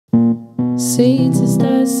Seed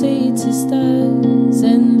sisters in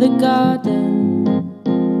the garden.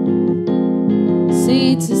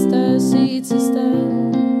 Seed sisters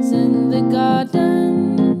in the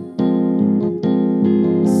garden.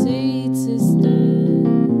 Seed sisters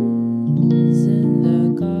in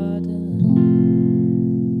the garden.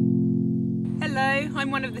 Hello, I'm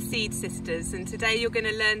one of the seed sisters, and today you're going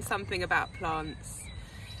to learn something about plants.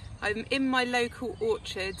 I'm in my local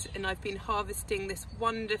orchard and I've been harvesting this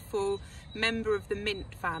wonderful member of the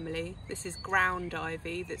mint family. This is ground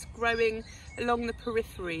ivy that's growing along the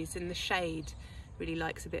peripheries in the shade. Really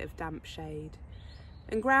likes a bit of damp shade.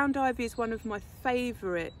 And ground ivy is one of my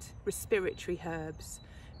favourite respiratory herbs,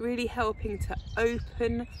 really helping to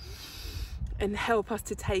open and help us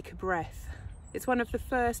to take a breath. It's one of the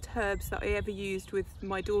first herbs that I ever used with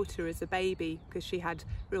my daughter as a baby because she had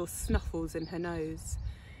real snuffles in her nose.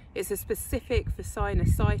 It's a specific for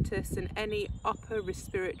sinusitis and any upper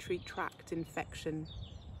respiratory tract infection.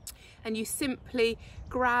 And you simply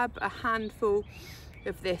grab a handful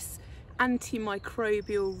of this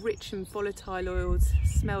antimicrobial, rich in volatile oils,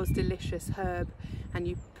 smells delicious herb, and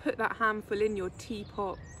you put that handful in your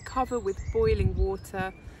teapot, cover with boiling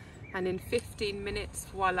water, and in 15 minutes,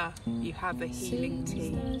 voila, you have a healing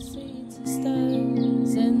tea. Seed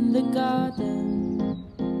sisters in the garden.